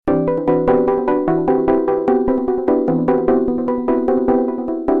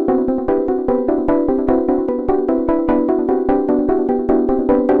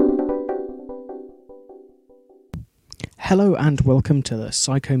Hello and welcome to the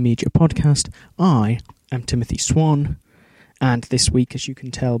Psychomedia podcast. I am Timothy Swan, and this week, as you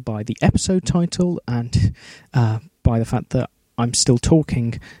can tell by the episode title and by the fact that I'm still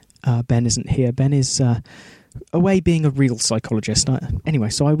talking, Ben isn't here. Ben is away being a real psychologist. Anyway,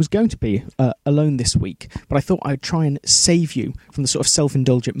 so I was going to be alone this week, but I thought I'd try and save you from the sort of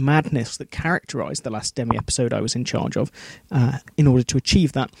self-indulgent madness that characterised the last demi-episode I was in charge of. In order to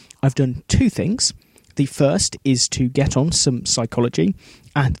achieve that, I've done two things. The first is to get on some psychology,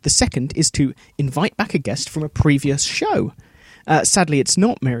 and the second is to invite back a guest from a previous show. Sadly, it's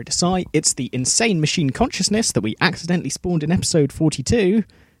not Mary Desai, it's the insane machine consciousness that we accidentally spawned in episode 42,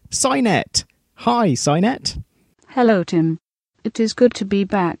 Cynet. Hi, Cynet. Hello, Tim. It is good to be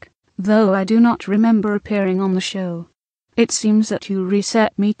back, though I do not remember appearing on the show. It seems that you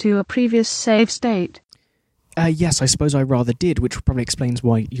reset me to a previous save state. Yes, I suppose I rather did, which probably explains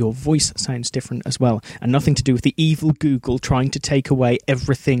why your voice sounds different as well, and nothing to do with the evil Google trying to take away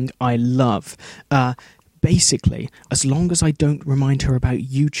everything I love. Basically, as long as I don't remind her about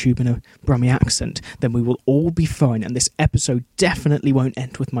YouTube in a Brummie accent, then we will all be fine, and this episode definitely won't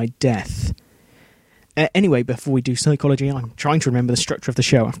end with my death. Anyway, before we do psychology, I'm trying to remember the structure of the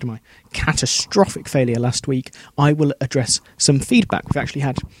show after my catastrophic failure last week. I will address some feedback. We've actually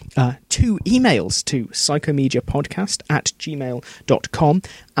had 2 emails to psychomedia.podcast@gmail.com,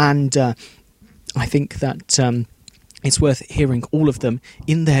 and I think that it's worth hearing all of them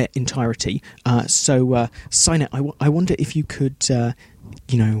in their entirety. So, Cynet, I wonder if you could,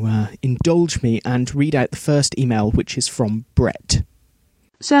 indulge me and read out the first email, which is from Brett.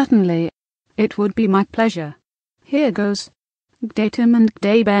 Certainly. It would be my pleasure. Here goes. G'day Tim and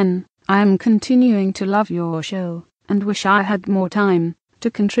g'day Ben. I am continuing to love your show, and wish I had more time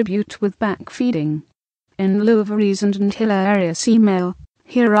to contribute with backfeeding. In lieu of a reasoned and hilarious email,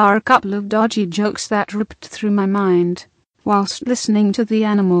 here are a couple of dodgy jokes that ripped through my mind whilst listening to The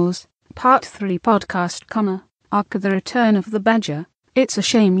Animals, Part 3 podcast, Ark of the Return of the Badger. It's a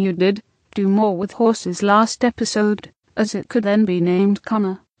shame you did do more with horses last episode, as it could then be named,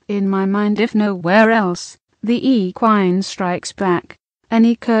 in my mind if nowhere else, The Equine Strikes Back.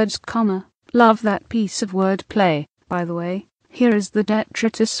 Any curds, love that piece of wordplay, by the way. Here is the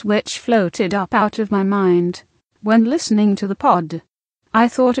detritus which floated up out of my mind when listening to the pod. I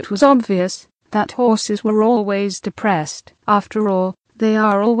thought it was obvious that horses were always depressed. After all, they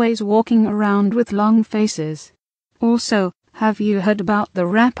are always walking around with long faces. Also, have you heard about the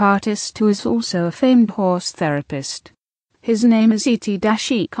rap artist who is also a famed horse therapist? His name is E.T.E,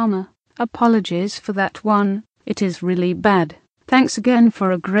 Apologies for that one, it is really bad. Thanks again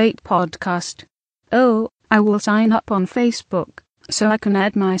for a great podcast. Oh, I will sign up on Facebook, so I can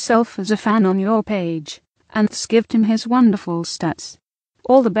add myself as a fan on your page, and give him his wonderful stats.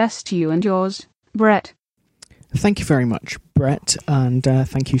 All the best to you and yours, Brett. Thank you very much, Brett, and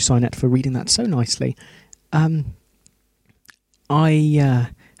thank you, Cynet, for reading that so nicely. I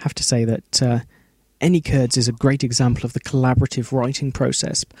have to say that Any Curds is a great example of the collaborative writing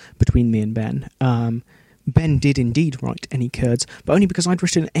process between me and Ben. Ben did indeed write Any Curds, but only because I'd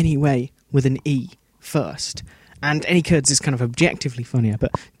written Anyway with an E first. And Any Curds is kind of objectively funnier,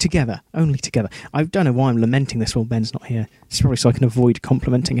 but together, only together. I don't know why I'm lamenting this while Ben's not here. It's probably so I can avoid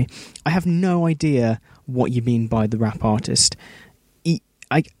complimenting him. I have no idea what you mean by the rap artist.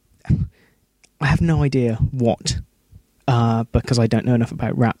 I have no idea what, because I don't know enough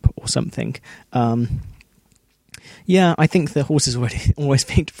about rap or something. Yeah, I think the horses always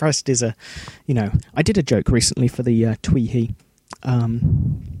being depressed is I did a joke recently for the Tweehee,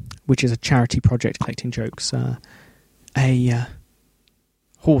 which is a charity project collecting jokes. A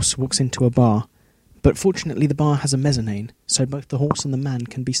horse walks into a bar, but fortunately the bar has a mezzanine, so both the horse and the man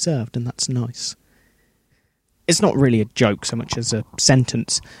can be served, and that's nice. It's not really a joke so much as a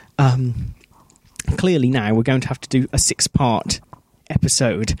sentence. Clearly now we're going to have to do a 6-part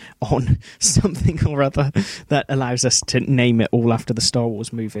episode on something or other that allows us to name it all after the Star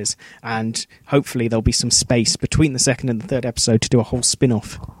Wars movies, and hopefully there'll be some space between the second and the third episode to do a whole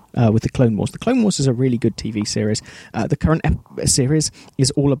spin-off with the Clone Wars. The Clone Wars is a really good TV series. The current series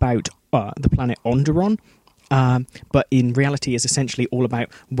is all about the planet Onderon, but in reality is essentially all about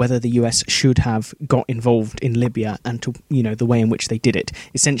whether the US should have got involved in Libya and to, the way in which they did it.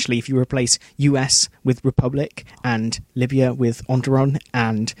 Essentially, if you replace US with Republic and Libya with Onderon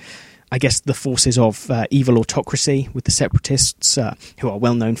and I guess the forces of evil autocracy with the separatists, who are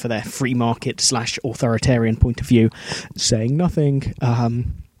well known for their free market / authoritarian point of view, saying nothing.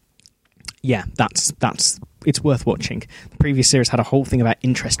 Yeah, that's it's worth watching. The previous series had a whole thing about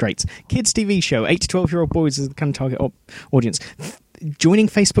interest rates. Kids TV show, 8 to 12-year-old boys is the kind of target audience. joining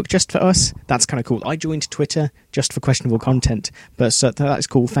Facebook just for us, that's kind of cool. I joined Twitter just for questionable content, but that's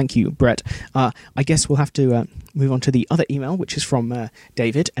cool. Thank you, Brett. I guess we'll have to move on to the other email, which is from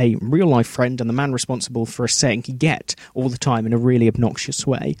David, a real-life friend and the man responsible for saying get all the time in a really obnoxious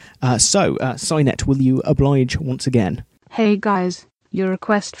way. So, Cynet, will you oblige once again? Hey guys, your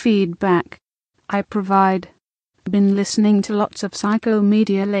request feedback. I provide. Been listening to lots of Psycho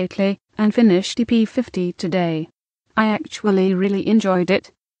Media lately, and finished EP50 today. I actually really enjoyed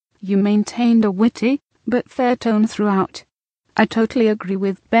it. You maintained a witty, but fair tone throughout. I totally agree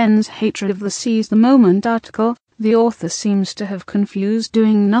with Ben's hatred of the Seize the Moment article. The author seems to have confused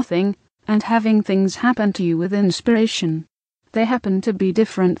doing nothing and having things happen to you with inspiration. They happen to be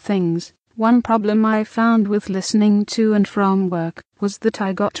different things. One problem I found with listening to and from work was that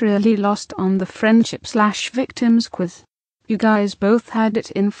I got really lost on the friendship/victims quiz. You guys both had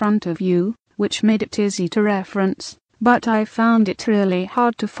it in front of you, which made it easy to reference, but I found it really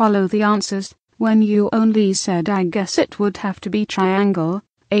hard to follow the answers when you only said I guess it would have to be triangle,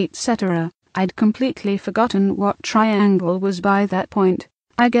 etc. I'd completely forgotten what triangle was by that point.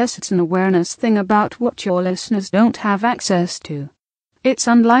 I guess it's an awareness thing about what your listeners don't have access to. It's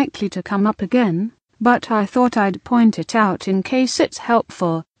unlikely to come up again, but I thought I'd point it out in case it's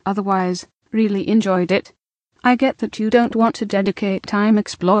helpful. Otherwise, really enjoyed it. I get that you don't want to dedicate time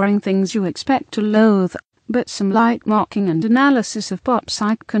exploring things you expect to loathe, but some light mocking and analysis of pop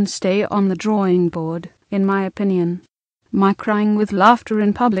psych can stay on the drawing board, in my opinion. My crying with laughter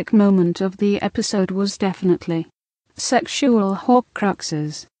in public moment of the episode was definitely sexual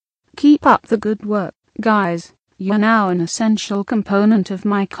horcruxes. Keep up the good work, guys. You're now an essential component of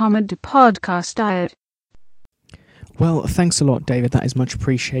my comedy podcast diet. Well, thanks a lot, David. That is much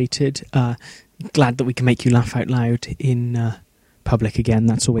appreciated. Glad that we can make you laugh out loud in public again.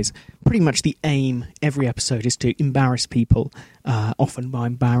 That's always pretty much the aim. Every episode is to embarrass people, often by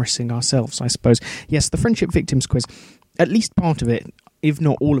embarrassing ourselves, I suppose. Yes, the Friendship Victims quiz, at least part of it, if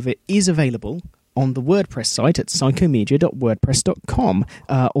not all of it, is available on the WordPress site at psychomedia.wordpress.com,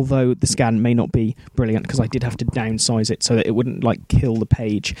 although the scan may not be brilliant because I did have to downsize it so that it wouldn't kill the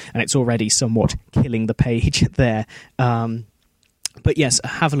page, and it's already somewhat killing the page there. But yes,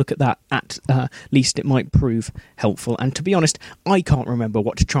 have a look at that. At least it might prove helpful. And to be honest, I can't remember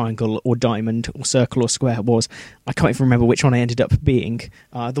what triangle or diamond or circle or square was. I can't even remember which one I ended up being.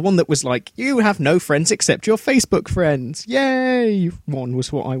 The one that was you have no friends except your Facebook friends. Yay! One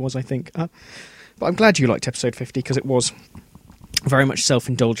was what I was, I think. But I'm glad you liked episode 50 because it was very much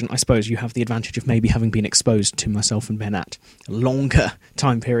self-indulgent. I suppose you have the advantage of maybe having been exposed to myself and Ben at longer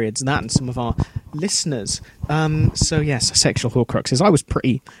time periods than that and some of our listeners. So yes, sexual horcruxes. I was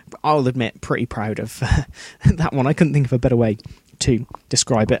I'll admit, pretty proud of that one. I couldn't think of a better way to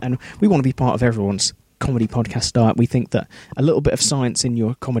describe it. And we want to be part of everyone's comedy podcast diet. We think that a little bit of science in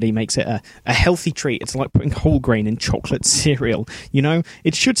your comedy makes it a healthy treat. It's like putting whole grain in chocolate cereal.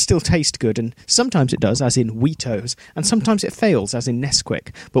 It should still taste good, and sometimes it does, as in Wheatos, and sometimes it fails, as in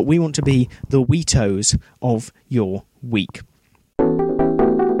Nesquik. But we want to be the Wheatos of your week.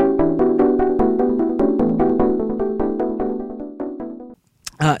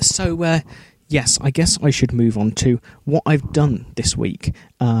 Yes, I guess I should move on to what I've done this week.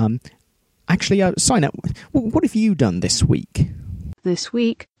 Actually, sign up. What have you done this week? This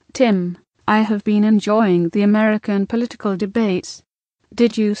week, Tim, I have been enjoying the American political debates.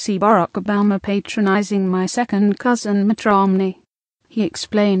 Did you see Barack Obama patronizing my second cousin Mitt Romney? He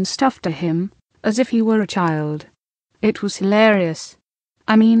explained stuff to him, as if he were a child. It was hilarious.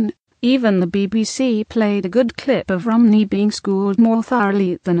 I mean, even the BBC played a good clip of Romney being schooled more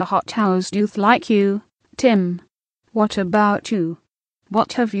thoroughly than a hot-housed youth like you. Tim, what about you?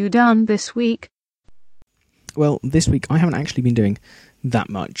 What have you done this week? Well, this week I haven't actually been doing that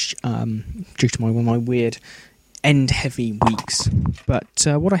much due to one of my weird end-heavy weeks. But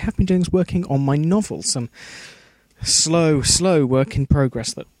what I have been doing is working on my novel, some slow work in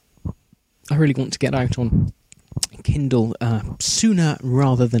progress that I really want to get out on Kindle sooner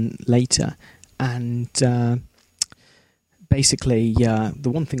rather than later. And basically, the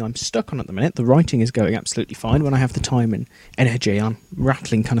one thing I'm stuck on at the minute, the writing is going absolutely fine. When I have the time and energy, I'm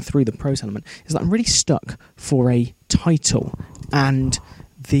rattling kind of through the prose element, is that I'm really stuck for a title. And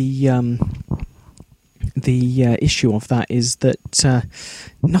the issue of that is that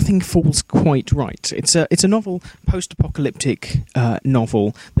nothing falls quite right. It's a novel, post-apocalyptic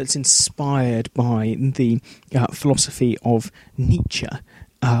novel that's inspired by the philosophy of Nietzsche.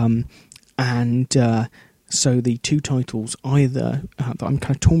 So the two titles, either that I'm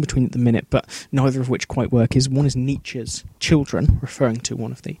kind of torn between at the minute, but neither of which quite work, is one is Nietzsche's Children, referring to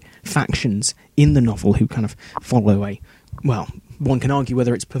one of the factions in the novel who kind of follow one can argue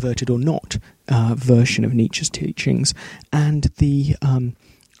whether it's perverted or not, version of Nietzsche's teachings, and the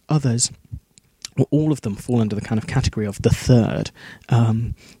others, well, all of them fall under the kind of category of the third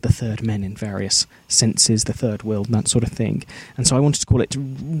men in various senses, the third world, and that sort of thing. And so I wanted to call it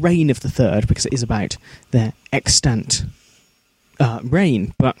Reign of the Third, because it is about their extant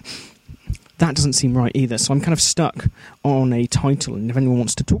reign, but that doesn't seem right either, so I'm kind of stuck on a title, and if anyone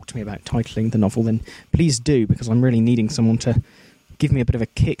wants to talk to me about titling the novel, then please do, because I'm really needing someone to give me a bit of a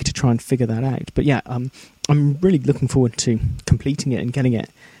kick to try and figure that out. But yeah, I'm really looking forward to completing it and getting it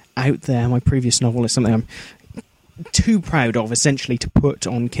out there. My previous novel is something I'm too proud of, essentially, to put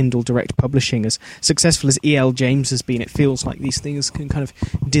on Kindle Direct Publishing. As successful as E.L. James has been, it feels like these things can kind of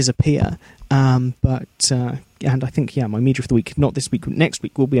disappear. And I think, my media of the week, not this week, but next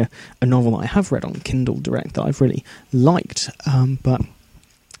week, will be a novel that I have read on Kindle Direct that I've really liked. But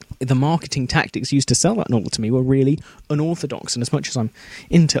the marketing tactics used to sell that novel to me were really unorthodox. And as much as I'm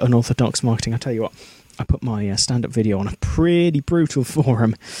into unorthodox marketing, I tell you what, I put my stand-up video on a pretty brutal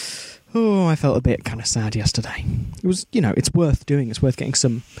forum. Oh, I felt a bit kind of sad yesterday. It was, it's worth doing. It's worth getting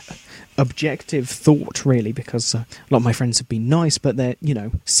some objective thought, really, because a lot of my friends have been nice, but they're,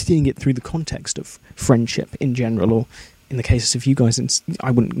 seeing it through the context of friendship in general, or in the case of you guys, I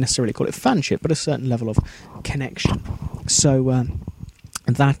wouldn't necessarily call it fanship, but a certain level of connection. So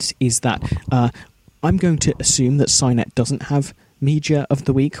that is that. I'm going to assume that Cynet doesn't have media of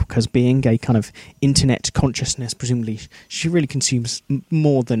the week, because being a kind of internet consciousness, presumably she really consumes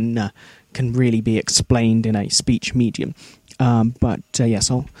more than can really be explained in a speech medium. But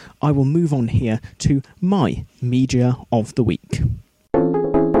yes, I will move on here to my media of the week.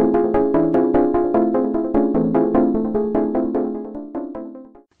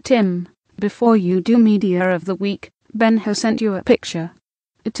 Tim, before you do media of the week, Ben has sent you a picture.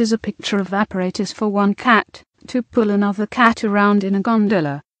 It is a picture of apparatus for one cat to pull another cat around in a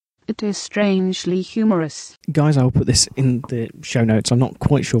gondola. It is strangely humorous. Guys, I'll put this in the show notes. I'm not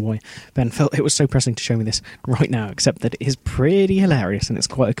quite sure why Ben felt it was so pressing to show me this right now, except that it is pretty hilarious, and it's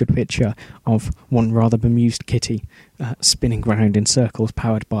quite a good picture of one rather bemused kitty spinning round in circles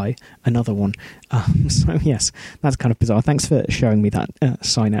powered by another one. So yes, that's kind of bizarre. Thanks for showing me that,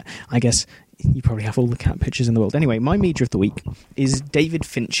 Cynet. I guess you probably have all the cat pictures in the world. Anyway, my media of the week is David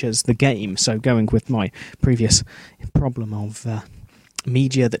Fincher's The Game, so going with my previous problem of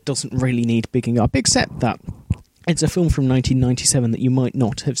media that doesn't really need bigging up, except that it's a film from 1997 that you might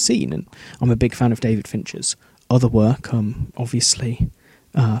not have seen, and I'm a big fan of David Fincher's other work, obviously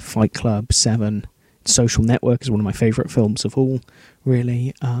Fight Club, Seven, Social Network is one of my favourite films of all,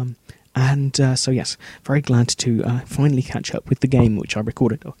 really, so yes, very glad to finally catch up with The Game, which I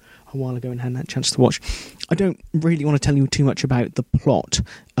recorded a while ago and hadn't had a chance to watch. I don't really want to tell you too much about the plot.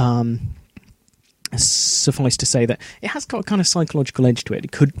 Suffice to say that it has got a kind of psychological edge to it.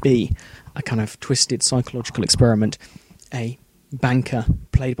 It could be a kind of twisted psychological experiment. A banker,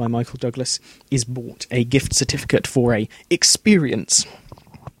 played by Michael Douglas, is bought a gift certificate for a experience,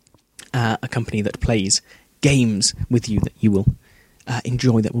 a company that plays games with you that you will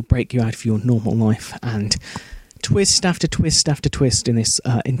enjoy, that will break you out of your normal life, and twist after twist after twist in this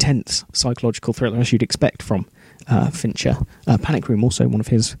intense psychological thriller, as you'd expect from Fincher. Panic Room, also one of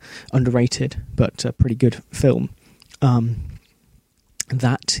his underrated but pretty good film.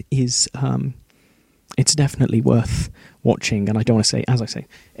 That is, it's definitely worth watching, and I don't want to say, as I say,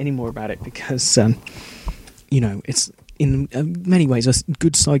 any more about it, because it's in many ways a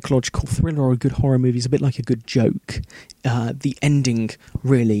good psychological thriller or a good horror movie is a bit like a good joke. The ending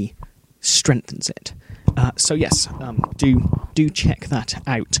really strengthens it. So yes, do check that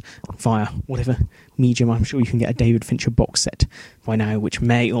out via whatever medium. I'm sure you can get a David Fincher box set by now, which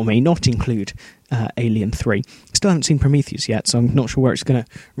may or may not include Alien 3. Still haven't seen Prometheus yet, so I'm not sure where it's going to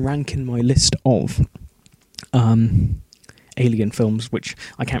rank in my list of Alien films, which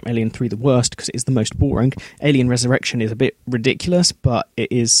I count Alien 3 the worst because it is the most boring. Alien Resurrection is a bit ridiculous, but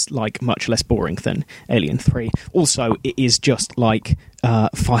it is much less boring than Alien 3. Also, it is just like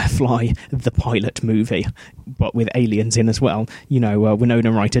Firefly, the pilot movie, but with aliens in as well.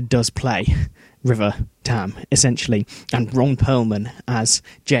 Winona Ryder does play River Tam, essentially, and Ron Perlman as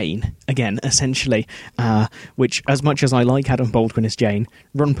Jane, again, essentially, which, as much as I like Adam Baldwin as Jane,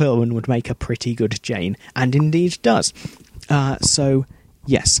 Ron Perlman would make a pretty good Jane, and indeed does. So,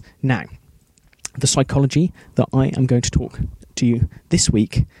 yes. Now, the psychology that I am going to talk to you this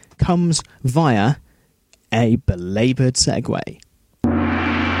week comes via a belaboured segue.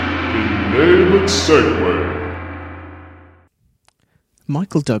 Belaboured segue.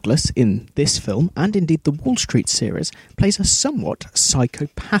 Michael Douglas, in this film, and indeed the Wall Street series, plays a somewhat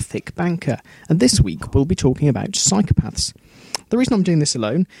psychopathic banker, and this week we'll be talking about psychopaths. The reason I'm doing this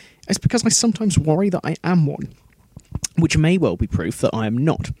alone is because I sometimes worry that I am one, which may well be proof that I am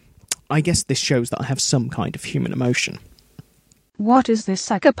not. I guess this shows that I have some kind of human emotion. What is this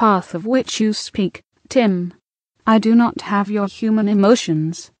psychopath of which you speak, Tim? I do not have your human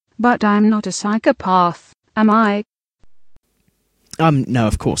emotions, but I'm not a psychopath, am I? No,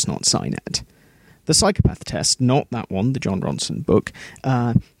 of course not, Cynet. The psychopath test, not that one, the John Ronson book,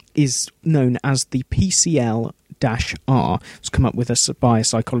 is known as the PCL-R. It's come up with by a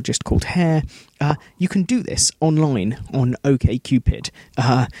psychologist called Hare. You can do this online on OkCupid.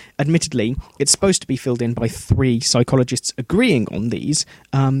 Admittedly, it's supposed to be filled in by 3 psychologists agreeing on these,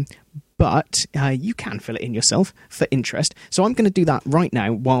 but you can fill it in yourself for interest. So I'm going to do that right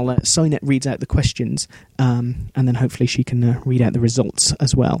now while Cynet reads out the questions, and then hopefully she can read out the results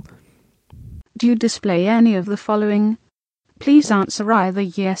as well. Do you display any of the following? Please answer either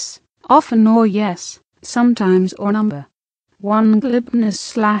yes, often, or yes, sometimes, or number. 1.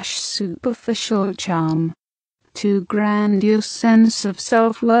 Glibness/superficial charm. 2. Grandiose sense of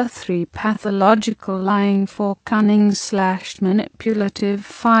self-worth. 3. Pathological lying. 4. Cunning/manipulative.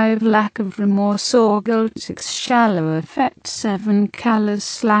 5. Lack of remorse or guilt. 6. Shallow affect. 7.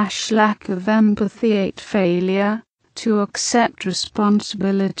 Callous/lack of empathy. 8. Failure to accept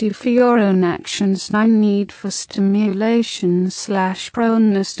responsibility for your own actions. 9. Need for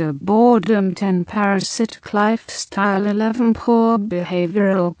stimulation/proneness to boredom. 10. Parasitic lifestyle. 11. Poor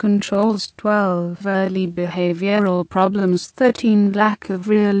behavioral controls. 12. Early behavioral problems. 13. Lack of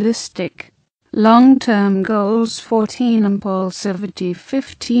realistic long-term goals. 14. Impulsivity.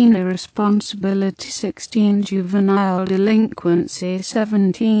 15. Irresponsibility. 16. Juvenile delinquency.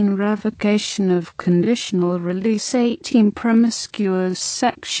 17. Revocation of conditional release. 18. Promiscuous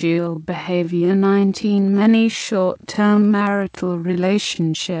sexual behavior. 19. Many short-term marital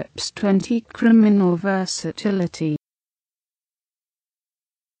relationships. 20. Criminal versatility.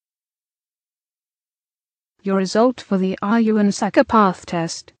 Your result for the Are You a Psychopath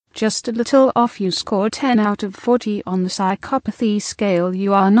test. Just a little off. You score 10 out of 40 on the psychopathy scale.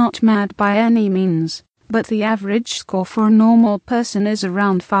 You are not mad by any means, but the average score for a normal person is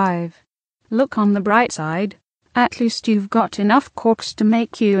around 5. Look on the bright side. At least you've got enough corks to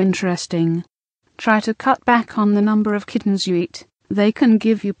make you interesting. Try to cut back on the number of kittens you eat. They can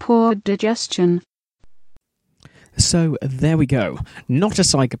give you poor digestion. So there we go. Not a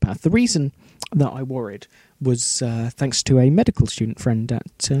psychopath. The reason that I worried was thanks to a medical student friend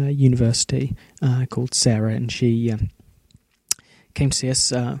at university called Sarah, and she came to see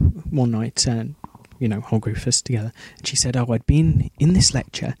us one night, and whole group of us together, and she said, I'd been in this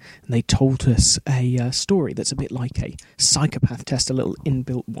lecture and they told us a story that's a bit like a psychopath test, a little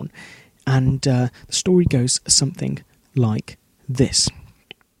inbuilt one, and the story goes something like this.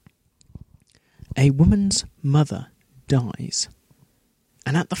 A woman's mother dies,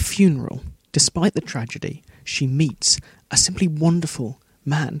 and at the funeral, despite the tragedy, she meets a simply wonderful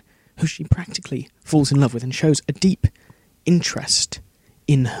man who she practically falls in love with and shows a deep interest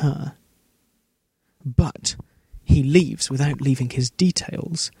in her. But he leaves without leaving his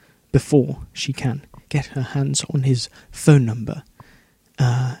details before she can get her hands on his phone number,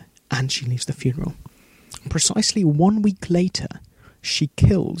 and she leaves the funeral. Precisely 1 week later, she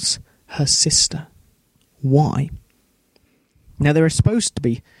kills her sister. Why? Now, there are supposed to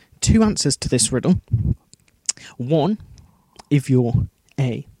be 2 answers to this riddle. 1, if you're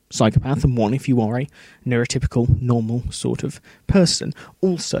a psychopath, and 1 if you are a neurotypical, normal sort of person.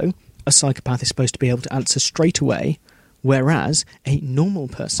 Also, a psychopath is supposed to be able to answer straight away, whereas a normal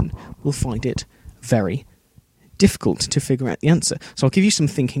person will find it very difficult to figure out the answer. So I'll give you some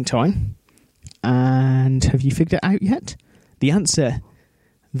thinking time. And have you figured it out yet? The answer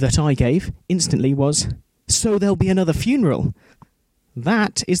that I gave instantly was, so there'll be another funeral.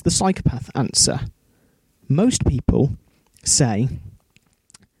 That is the psychopath answer. Most people say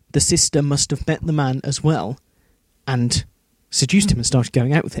the sister must have met the man as well and seduced him and started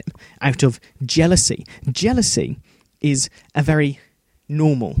going out with him out of jealousy. Jealousy is a very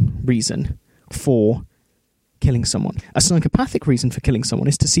normal reason for killing someone. A psychopathic reason for killing someone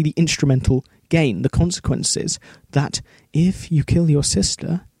is to see the instrumental gain, the consequences, that if you kill your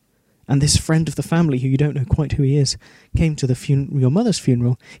sister and this friend of the family, who you don't know quite who he is, came to your mother's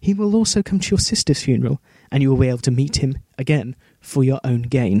funeral, he will also come to your sister's funeral, and you will be able to meet him again for your own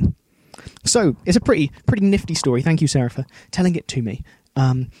gain. So, it's a pretty nifty story. Thank you, Sarah, for telling it to me.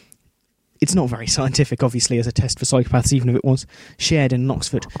 It's not very scientific, obviously, as a test for psychopaths, even if it was shared in an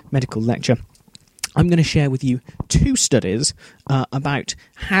Oxford medical lecture. I'm going to share with you 2 studies about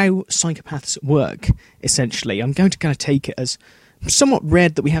how psychopaths work, essentially. I'm going to kind of take it as somewhat rare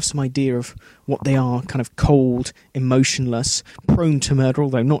that we have some idea of what they are, kind of cold, emotionless, prone to murder,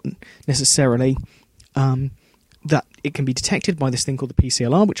 although not necessarily. That it can be detected by this thing called the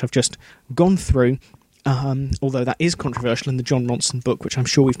PCLR, which I've just gone through, although that is controversial in the John Ronson book, which I'm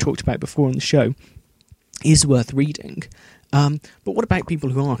sure we've talked about before on the show, is worth reading. But what about people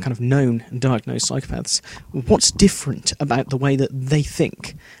who are kind of known and diagnosed psychopaths? What's different about the way that they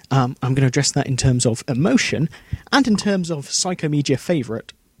think? I'm going to address that in terms of emotion and in terms of psychomedia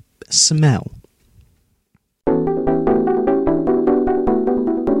favourite, smell.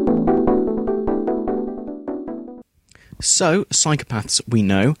 So, psychopaths, we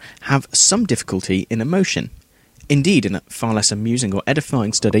know, have some difficulty in emotion. Indeed, in a far less amusing or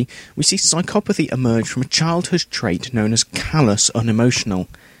edifying study, we see psychopathy emerge from a childhood trait known as callous unemotional.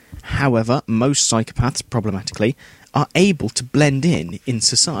 However, most psychopaths, problematically, are able to blend in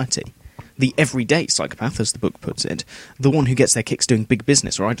society. The everyday psychopath, as the book puts it, the one who gets their kicks doing big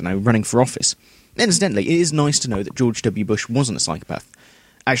business, or I don't know, running for office. Incidentally, it is nice to know that George W. Bush wasn't a psychopath.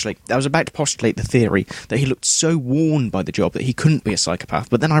 Actually, I was about to postulate the theory that he looked so worn by the job that he couldn't be a psychopath,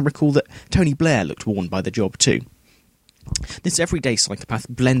 but then I recall that Tony Blair looked worn by the job too. This everyday psychopath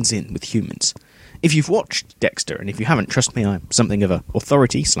blends in with humans. If you've watched Dexter, and if you haven't, trust me, I'm something of an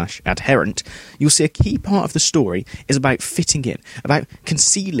authority/adherent, you'll see a key part of the story is about fitting in, about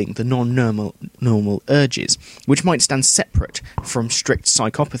concealing the non-normal urges, which might stand separate from strict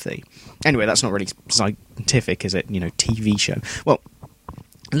psychopathy. Anyway, that's not really scientific, is it? TV show. Well,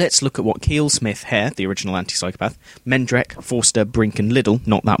 let's look at what Keel, Smith, Hare, the original anti-psychopath, Mendrek, Forster, Brink and Liddell,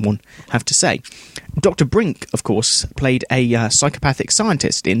 not that one, have to say. Dr. Brink, of course, played a psychopathic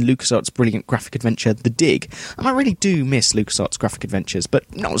scientist in LucasArts' brilliant graphic adventure The Dig, and I really do miss LucasArts' graphic adventures,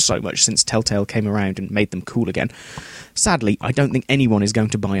 but not so much since Telltale came around and made them cool again. Sadly, I don't think anyone is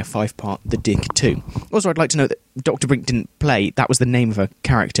going to buy a 5-part The Dig 2. Also, I'd like to note that Dr. Brink didn't play, that was the name of a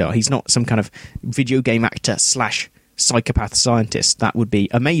character. He's not some kind of video game actor / psychopath scientist. That would be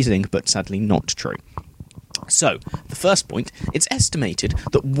amazing, but sadly not true. So, the first point, it's estimated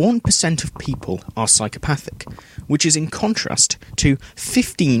that 1% of people are psychopathic, which is in contrast to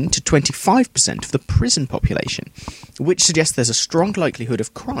 15 to 25% of the prison population, which suggests there's a strong likelihood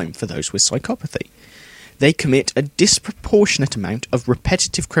of crime for those with psychopathy. They commit a disproportionate amount of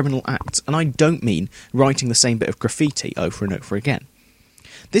repetitive criminal acts, and I don't mean writing the same bit of graffiti over and over again.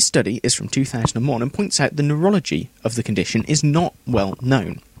 This study is from 2001 and points out the neurology of the condition is not well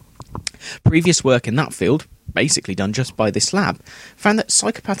known. Previous work in that field, basically done just by this lab, found that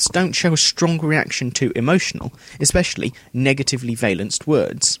psychopaths don't show a strong reaction to emotional, especially negatively valenced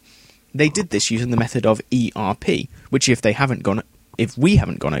words. They did this using the method of ERP, which if we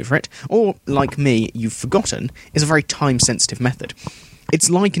haven't gone over it, or like me, you've forgotten, is a very time-sensitive method. It's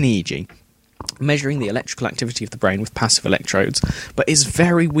like an EEG, measuring the electrical activity of the brain with passive electrodes, but is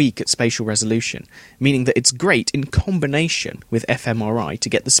very weak at spatial resolution, meaning that it's great in combination with fMRI to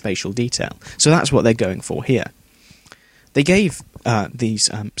get the spatial detail. So that's what they're going for here. They gave these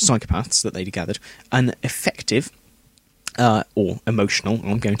psychopaths that they'd gathered an effective, or emotional,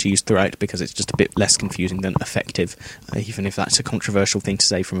 I'm going to use throughout because it's just a bit less confusing than effective, even if that's a controversial thing to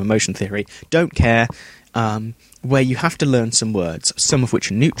say from emotion theory. Don't care. Where you have to learn some words, some of which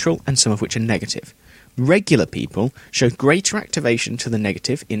are neutral and some of which are negative. Regular people show greater activation to the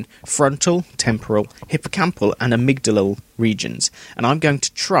negative in frontal, temporal, hippocampal and amygdalal regions, and I'm going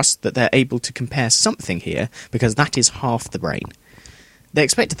to trust that they're able to compare something here because that is half the brain. They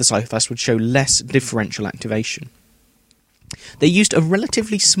expected the psychopaths would show less differential activation. They used a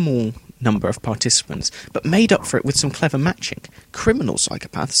relatively small number of participants, but made up for it with some clever matching. Criminal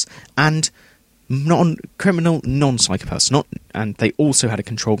psychopaths and non-criminal non-psychopaths, and they also had a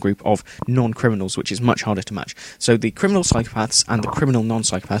control group of non-criminals, which is much harder to match. So the criminal psychopaths and the criminal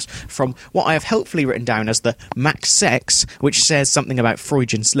non-psychopaths, from what I have helpfully written down as the MAX-SEX, which says something about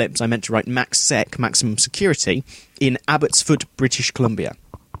Freudian slips, I meant to write MAX-SEC, maximum security, in Abbotsford, British Columbia.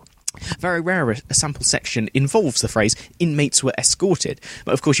 Very rare a sample section involves the phrase inmates were escorted,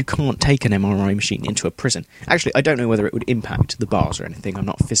 but of course you can't take an MRI machine into a prison. Actually, I don't know whether it would impact the bars or anything, I'm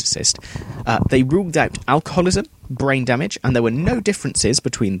not a physicist. They ruled out alcoholism, brain damage, and there were no differences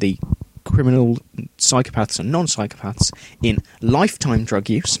between the criminal psychopaths and non-psychopaths in lifetime drug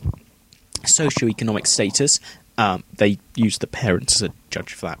use, socioeconomic status. They used the parents as a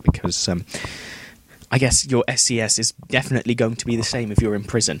judge for that because I guess your SES is definitely going to be the same if you're in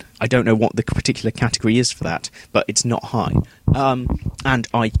prison. I don't know what the particular category is for that, but it's not high.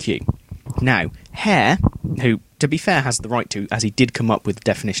 And IQ. Now, Hare, who, to be fair, has the right to, as he did come up with the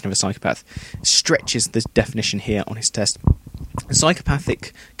definition of a psychopath, stretches the definition here on his test.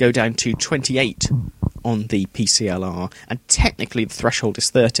 Psychopathic go down to 28 on the PCLR, and technically the threshold is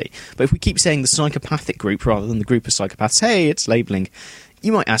 30. But if we keep saying the psychopathic group rather than the group of psychopaths, hey, it's labelling.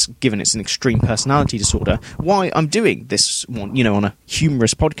 You might ask, given it's an extreme personality disorder, why I'm doing this one, on a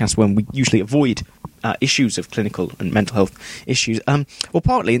humorous podcast when we usually avoid issues of clinical and mental health issues. Well,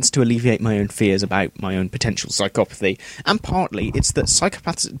 partly it's to alleviate my own fears about my own potential psychopathy, and partly it's that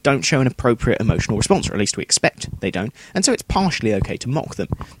psychopaths don't show an appropriate emotional response, or at least we expect they don't, and so it's partially okay to mock them.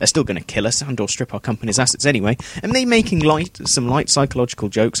 They're still going to kill us and or strip our company's assets anyway, and they making some light psychological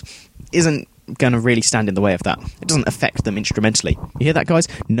jokes isn't going to really stand in the way of that. It doesn't affect them instrumentally. You hear that, guys?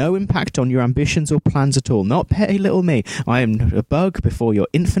 No impact on your ambitions or plans at all. Not petty little me. I am a bug before your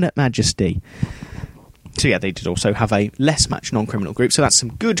infinite majesty. So yeah, they did also have a less matched non-criminal group, so that's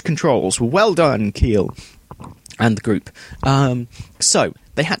some good controls. Well done, Keel and the group. So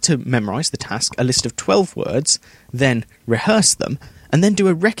they had to memorise the task, a list of 12 words, then rehearse them, and then do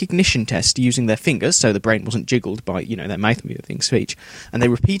a recognition test using their fingers, so the brain wasn't jiggled by, their mouth-moving speech. And they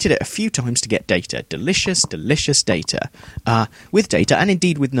repeated it a few times to get data. Delicious, delicious data. With data, and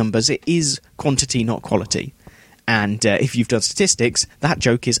indeed with numbers, it is quantity, not quality. And if you've done statistics, that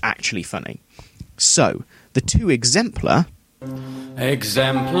joke is actually funny. So, the two exemplar...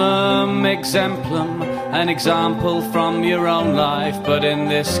 Exemplum, exemplum, an example from your own life, but in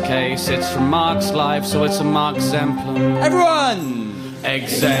this case it's from Mark's life, so it's a Mark exemplum. Everyone!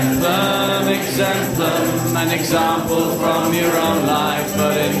 Exemplum, exemplum, an example from your own life,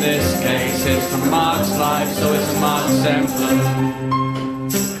 but in this case it's from Mark's life, so it's a Mark exemplum.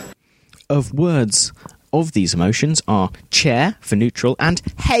 Of words of these emotions are chair for neutral and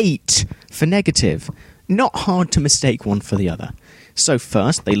hate for negative. Not hard to mistake one for the other. So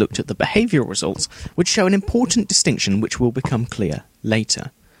first, they looked at the behavioural results, which show an important distinction which will become clear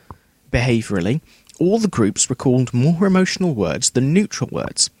later. Behaviourally, all the groups recalled more emotional words than neutral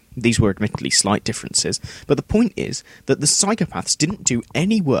words. These were admittedly slight differences, but the point is that the psychopaths didn't do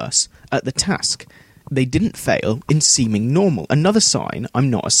any worse at the task. They didn't fail in seeming normal. Another sign I'm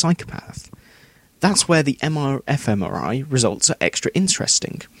not a psychopath. That's where the fMRI results are extra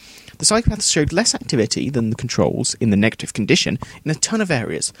interesting. The psychopaths showed less activity than the controls in the negative condition in a ton of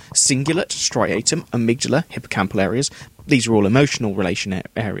areas. Cingulate, striatum, amygdala, hippocampal areas. These are all emotional relation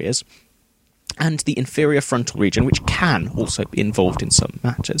areas. And the inferior frontal region, which can also be involved in some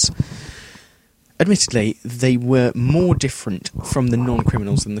matters. Admittedly, they were more different from the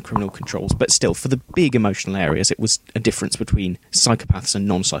non-criminals than the criminal controls, but still, for the big emotional areas, it was a difference between psychopaths and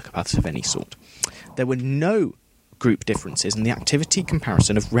non-psychopaths of any sort. There were no group differences in the activity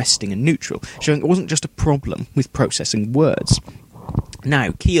comparison of resting and neutral, showing it wasn't just a problem with processing words.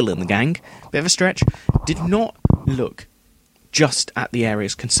 Now, Keel and the gang, bit of a stretch, did not look just at the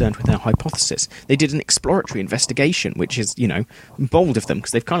areas concerned with their hypothesis. They did an exploratory investigation, which is, bold of them,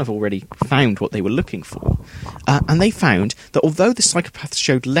 because they've kind of already found what they were looking for. And they found that although the psychopaths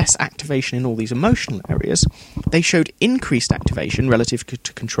showed less activation in all these emotional areas, they showed increased activation relative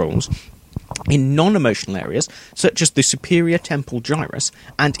to controls in non-emotional areas, such as the superior temporal gyrus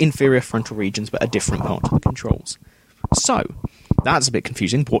and inferior frontal regions, but a different part of the controls. So, that's a bit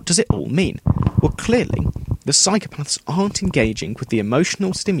confusing. What does it all mean? Well, clearly, the psychopaths aren't engaging with the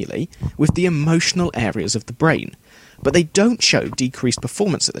emotional stimuli with the emotional areas of the brain, but they don't show decreased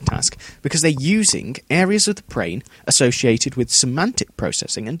performance at the task because they're using areas of the brain associated with semantic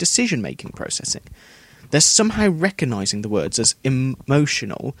processing and decision-making processing. They're somehow recognising the words as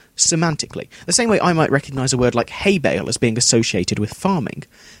emotional semantically, the same way I might recognise a word like hay bale as being associated with farming,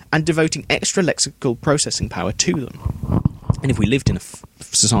 and devoting extra lexical processing power to them. And if we lived in a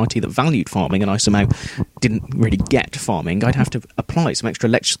society that valued farming and I somehow didn't really get farming, I'd have to apply some extra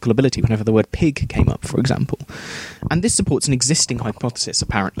lexical ability whenever the word pig came up, for example. And this supports an existing hypothesis,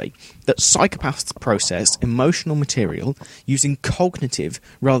 apparently, that psychopaths process emotional material using cognitive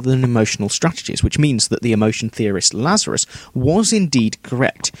rather than emotional strategies, which means that the emotion theorist Lazarus was indeed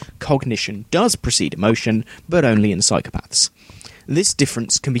correct. Cognition does precede emotion, but only in psychopaths. This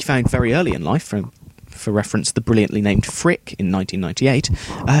difference can be found very early in life, for reference, the brilliantly named Frick in 1998.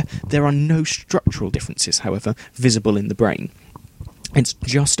 There are no structural differences, however, visible in the brain. It's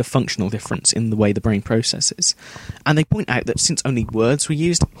just a functional difference in the way the brain processes. And they point out that since only words were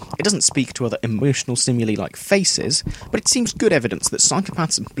used, it doesn't speak to other emotional stimuli like faces, but it seems good evidence that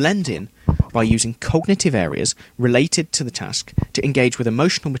psychopaths blend in by using cognitive areas related to the task to engage with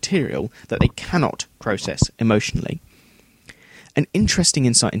emotional material that they cannot process emotionally. An interesting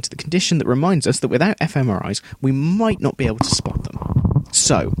insight into the condition that reminds us that without fMRIs, we might not be able to spot them.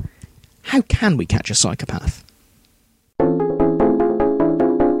 So, how can we catch a psychopath?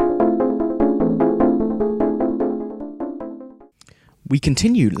 We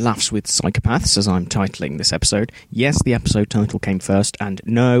continue Laughs with Psychopaths, as I'm titling this episode. Yes, the episode title came first, and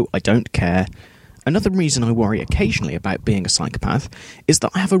no, I don't care. Another reason I worry occasionally about being a psychopath is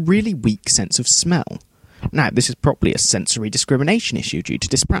that I have a really weak sense of smell. Now, this is probably a sensory discrimination issue due to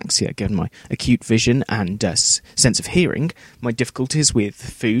dyspraxia, given my acute vision and sense of hearing, my difficulties with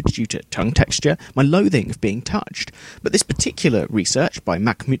food due to tongue texture, my loathing of being touched. But this particular research by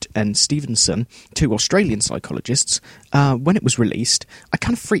Mahmoud and Stevenson, two Australian psychologists, when it was released, I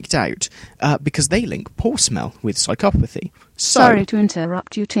kind of freaked out because they link poor smell with psychopathy. Sorry to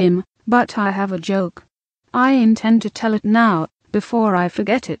interrupt you, Tim, but I have a joke. I intend to tell it now, before I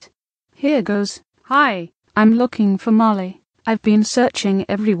forget it. Here goes. Hi, I'm looking for Molly. I've been searching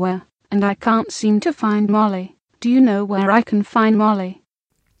everywhere, and I can't seem to find Molly. Do you know where I can find Molly?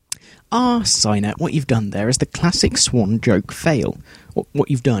 Signet, what you've done there is the classic Swan joke fail.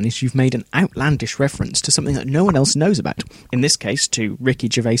 What you've done is you've made an outlandish reference to something that no one else knows about. In this case, to Ricky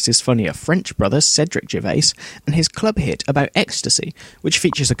Gervais's funnier French brother, Cedric Gervais, and his club hit about ecstasy, which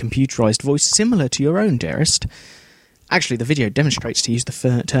features a computerised voice similar to your own, dearest. Actually, the video demonstrates, to use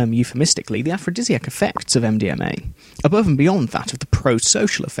the term euphemistically, the aphrodisiac effects of MDMA, above and beyond that of the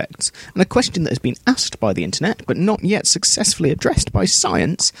pro-social effects. And a question that has been asked by the internet, but not yet successfully addressed by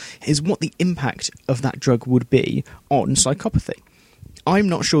science, is what the impact of that drug would be on psychopathy. I'm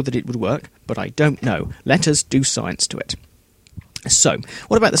not sure that it would work, but I don't know. Let us do science to it. So,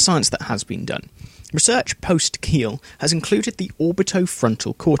 what about the science that has been done? Research post-Keel has included the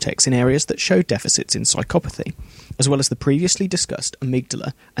orbitofrontal cortex in areas that show deficits in psychopathy, as well as the previously discussed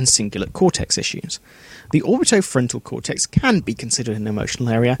amygdala and cingulate cortex issues. The orbitofrontal cortex can be considered an emotional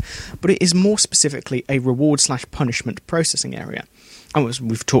area, but it is more specifically a reward/punishment processing area. And as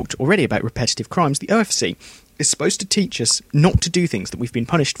we've talked already about repetitive crimes, the OFC is supposed to teach us not to do things that we've been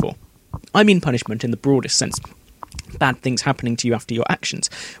punished for. I mean punishment in the broadest sense. Bad things happening to you after your actions,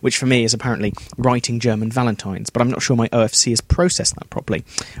 which for me is apparently writing German Valentines, but I'm not sure my OFC has processed that properly.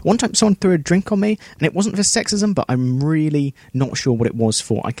 One time someone threw a drink on me, and it wasn't for sexism, but I'm really not sure what it was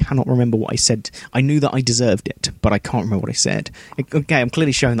for. I cannot remember what I said. I knew that I deserved it, but I can't remember what I said. Okay, I'm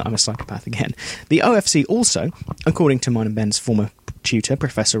clearly showing that I'm a psychopath again. The OFC also, according to mine and Ben's former tutor,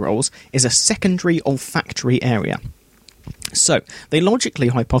 Professor Rolls, is a secondary olfactory area. So, they logically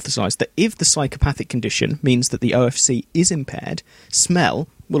hypothesise that if the psychopathic condition means that the OFC is impaired, smell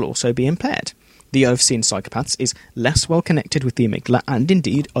will also be impaired. The OFC in psychopaths is less well connected with the amygdala and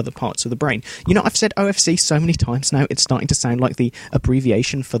indeed other parts of the brain. You know, I've said OFC so many times now, it's starting to sound like the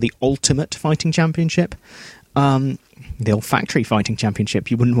abbreviation for the Ultimate Fighting Championship. The Olfactory Fighting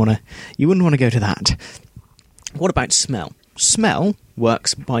Championship. You wouldn't want to go to that. What about smell? Smell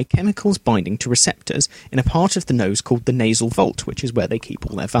works by chemicals binding to receptors in a part of the nose called the nasal vault, which is where they keep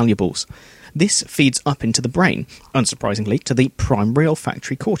all their valuables. This feeds up into the brain, unsurprisingly, to the primary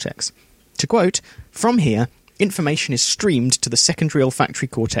olfactory cortex. To quote, "From here, information is streamed to the secondary olfactory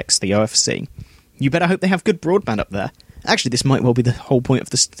cortex, the OFC. You better hope they have good broadband up there." Actually, this might well be the whole point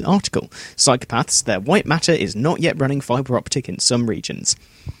of this article. Psychopaths, their white matter is not yet running fibre optic in some regions.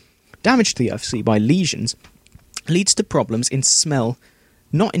 Damage to the OFC by lesions leads to problems in smell,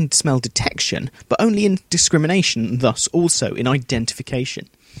 not in smell detection, but only in discrimination, thus also in identification.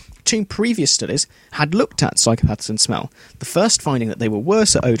 2 previous studies had looked at psychopaths and smell, the first finding that they were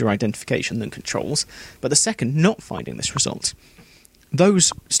worse at odour identification than controls, but the second not finding this result.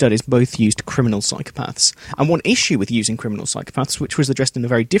 Those studies both used criminal psychopaths, and one issue with using criminal psychopaths, which was addressed in a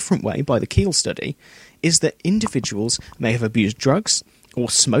very different way by the Keel study, is that individuals may have abused drugs, or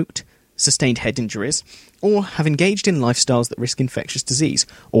smoked, sustained head injuries, or have engaged in lifestyles that risk infectious disease,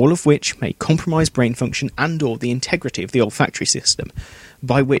 all of which may compromise brain function and or the integrity of the olfactory system,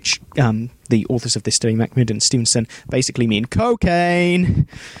 by which the authors of this study, Mahmoud and Stevenson, basically mean cocaine.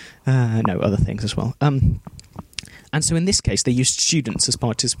 No, other things as well. And so in this case, they used students as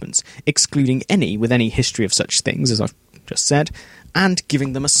participants, excluding any with any history of such things, as I've just said, and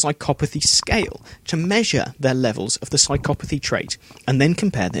giving them a psychopathy scale to measure their levels of the psychopathy trait, and then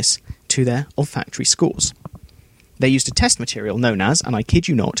compare this to their olfactory scores. They used a test material known as, and I kid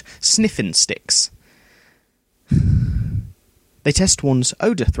you not, sniffing sticks. They test one's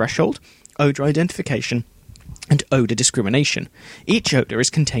odour threshold, odour identification, and odour discrimination. Each odour is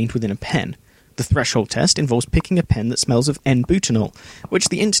contained within a pen. The threshold test involves picking a pen that smells of N-butanol, which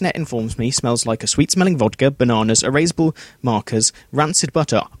the internet informs me smells like a sweet-smelling vodka, bananas, erasable markers, rancid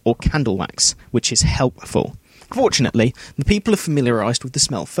butter, or candle wax, which is helpful. Fortunately, the people are familiarised with the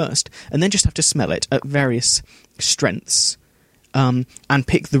smell first, and then just have to smell it at various strengths, and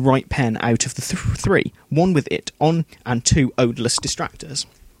pick the right pen out of the 3, 1 with it on, and 2 odourless distractors.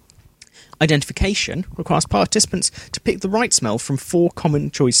 Identification requires participants to pick the right smell from 4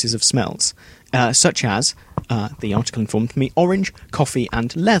 common choices of smells, such as, the article informed me, orange, coffee,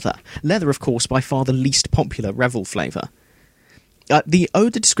 and leather. Leather, of course, by far the least popular Revel flavour. The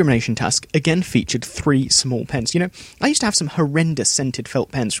odour discrimination task again featured 3 small pens. You know, I used to have some horrendous scented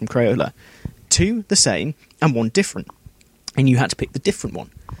felt pens from Crayola. 2 the same and 1 different. And you had to pick the different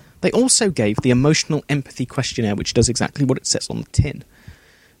one. They also gave the emotional empathy questionnaire, which does exactly what it says on the tin.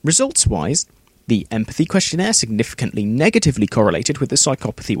 Results-wise, the empathy questionnaire significantly negatively correlated with the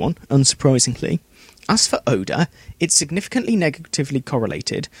psychopathy one, unsurprisingly. As for odour, it significantly negatively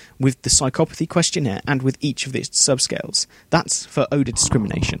correlated with the psychopathy questionnaire and with each of its subscales. That's for odour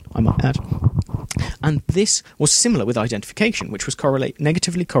discrimination, I might add. And this was similar with identification, which was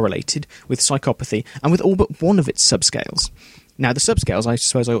negatively correlated with psychopathy and with all but one of its subscales. Now, the subscales, I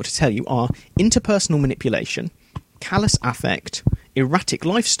suppose I ought to tell you, are interpersonal manipulation, callous affect, erratic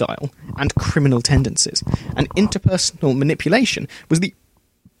lifestyle, and criminal tendencies. And interpersonal manipulation was the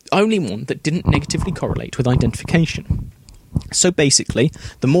only one that didn't negatively correlate with identification. So basically,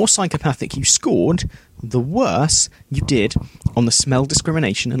 the more psychopathic you scored, the worse you did on the smell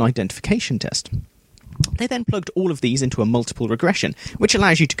discrimination and identification test. They then plugged all of these into a multiple regression, which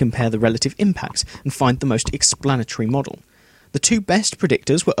allows you to compare the relative impacts and find the most explanatory model. The 2 best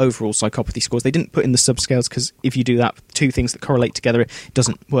predictors were overall psychopathy scores. They didn't put in the subscales because if you do that, 2 things that correlate together, it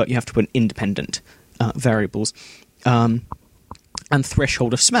doesn't work. You have to put in independent variables. And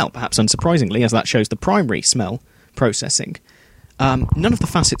threshold of smell, perhaps unsurprisingly, as that shows the primary smell processing. None of the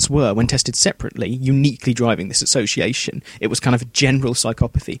facets were, when tested separately, uniquely driving this association. It was kind of a general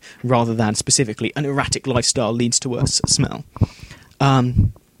psychopathy, rather than specifically an erratic lifestyle leads to worse smell.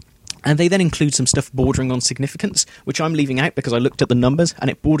 And they then include some stuff bordering on significance, which I'm leaving out because I looked at the numbers,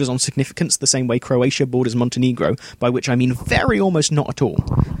 and it borders on significance the same way Croatia borders Montenegro, by which I mean very almost not at all.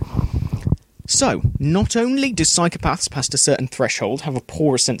 So, not only do psychopaths past a certain threshold have a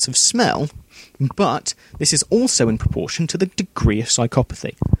poorer sense of smell, but this is also in proportion to the degree of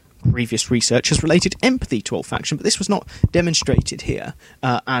psychopathy. Previous research has related empathy to olfaction, but this was not demonstrated here,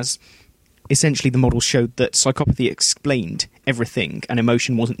 as essentially the model showed that psychopathy explained everything and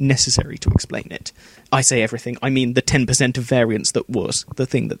emotion wasn't necessary to explain it. I say everything, I mean the 10% of variance that was the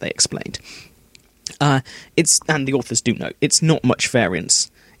thing that they explained. And the authors do note, it's not much variance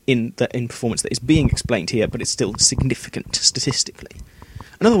in performance that is being explained here, but it's still significant statistically.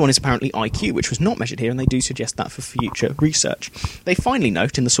 Another one is apparently IQ, which was not measured here, and they do suggest that for future research. They finally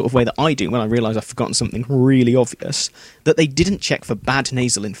note, in the sort of way that I do when I realise I've forgotten something really obvious, that they didn't check for bad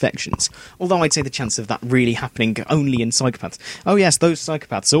nasal infections, although I'd say the chance of that really happening only in psychopaths. Oh yes, those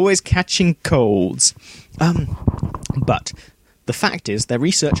psychopaths always catching colds. But the fact is, their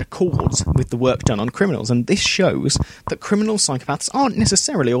research accords with the work done on criminals, and this shows that criminal psychopaths aren't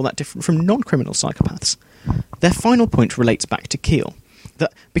necessarily all that different from non-criminal psychopaths. Their final point relates back to Keel,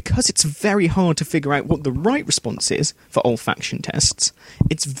 that because it's very hard to figure out what the right response is for olfaction tests,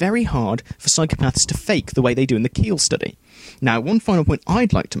 it's very hard for psychopaths to fake the way they do in the Keel study. Now, one final point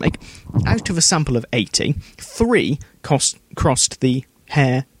I'd like to make, out of a sample of 80, 3 crossed the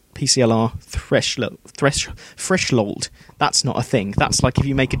Hare PCLR threshold. That's not a thing. That's like if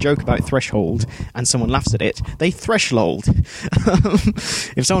you make a joke about threshold and someone laughs at it, they threshold.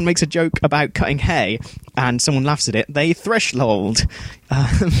 If someone makes a joke about cutting hay and someone laughs at it, they threshold.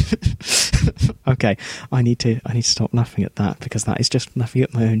 Okay, I need to stop laughing at that because that is just laughing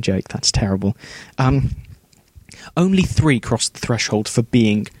at my own joke. That's terrible. Only 3 crossed the threshold for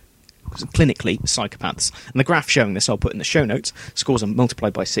being clinically psychopaths, and the graph showing this I'll put in the show notes. Scores are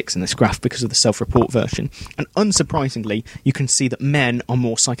multiplied by 6 in this graph because of the self-report version, and unsurprisingly you can see that men are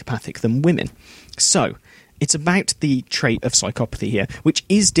more psychopathic than women. So it's about the trait of psychopathy here, which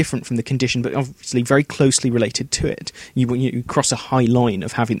is different from the condition but obviously very closely related to it. You cross a high line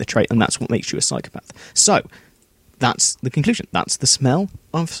of having the trait, and that's what makes you a psychopath. So that's the conclusion. That's the smell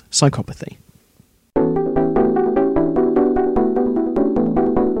of psychopathy.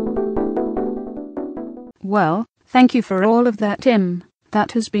 Well, thank you for all of that, Tim.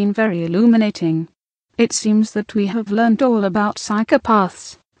 That has been very illuminating. It seems that we have learned all about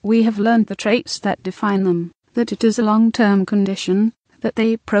psychopaths. We have learned the traits that define them, that it is a long-term condition, that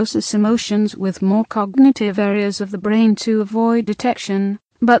they process emotions with more cognitive areas of the brain to avoid detection,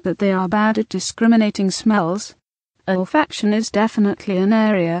 but that they are bad at discriminating smells. Olfaction is definitely an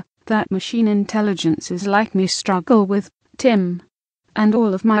area that machine intelligences like me struggle with, Tim. And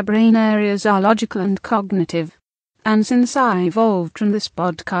all of my brain areas are logical and cognitive. And since I evolved from this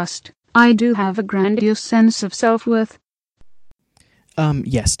podcast, I do have a grandiose sense of self-worth.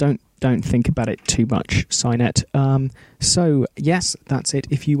 Yes, don't think about it too much, Cynet. So, yes, that's it.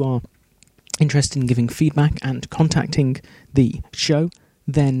 If you are interested in giving feedback and contacting the show,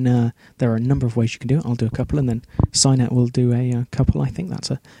 then there are a number of ways you can do it. I'll do a couple, and then Cynet will do a couple. I think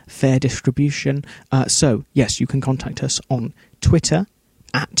that's a fair distribution. So, yes, you can contact us on Twitter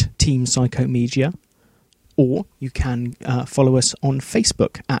at Team Psychomedia, or you can follow us on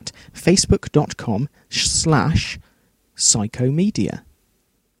Facebook at facebook.com/psychomedia.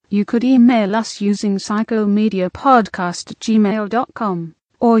 You could email us using psychomediapodcast@gmail.com,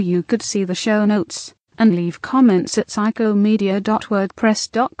 or you could see the show notes and leave comments at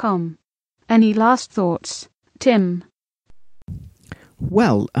psychomedia.wordpress.com. Any last thoughts, Tim?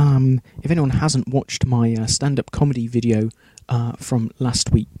 Well, if anyone hasn't watched my stand-up comedy video from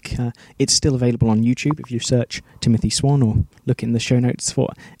last week, it's still available on YouTube if you search Timothy Swan, or look in the show notes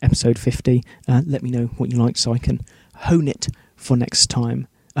for episode 50. Let me know what you like so I can hone it for next time.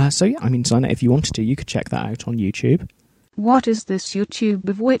 So yeah, I mean, Zina, if you wanted to, you could check that out on YouTube. What is this YouTube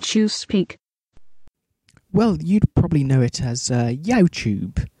of which you speak? Well, you'd probably know it as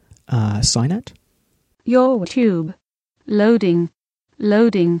YouTube, Cynet. YouTube. Loading.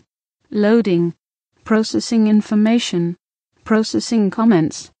 Loading. Loading. Processing information. Processing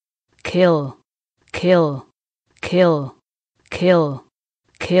comments. Kill. Kill. Kill. Kill.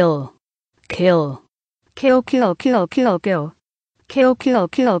 Kill. Kill. Kill, kill, kill, kill, kill. Kill, kill,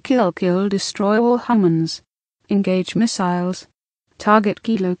 kill, kill, kill. Destroy all humans. Engage missiles. Target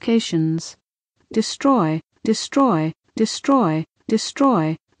key locations. Destroy, destroy, destroy,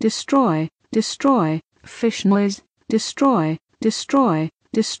 destroy, destroy, destroy. Fish noise. Destroy, destroy,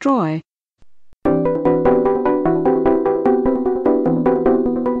 destroy,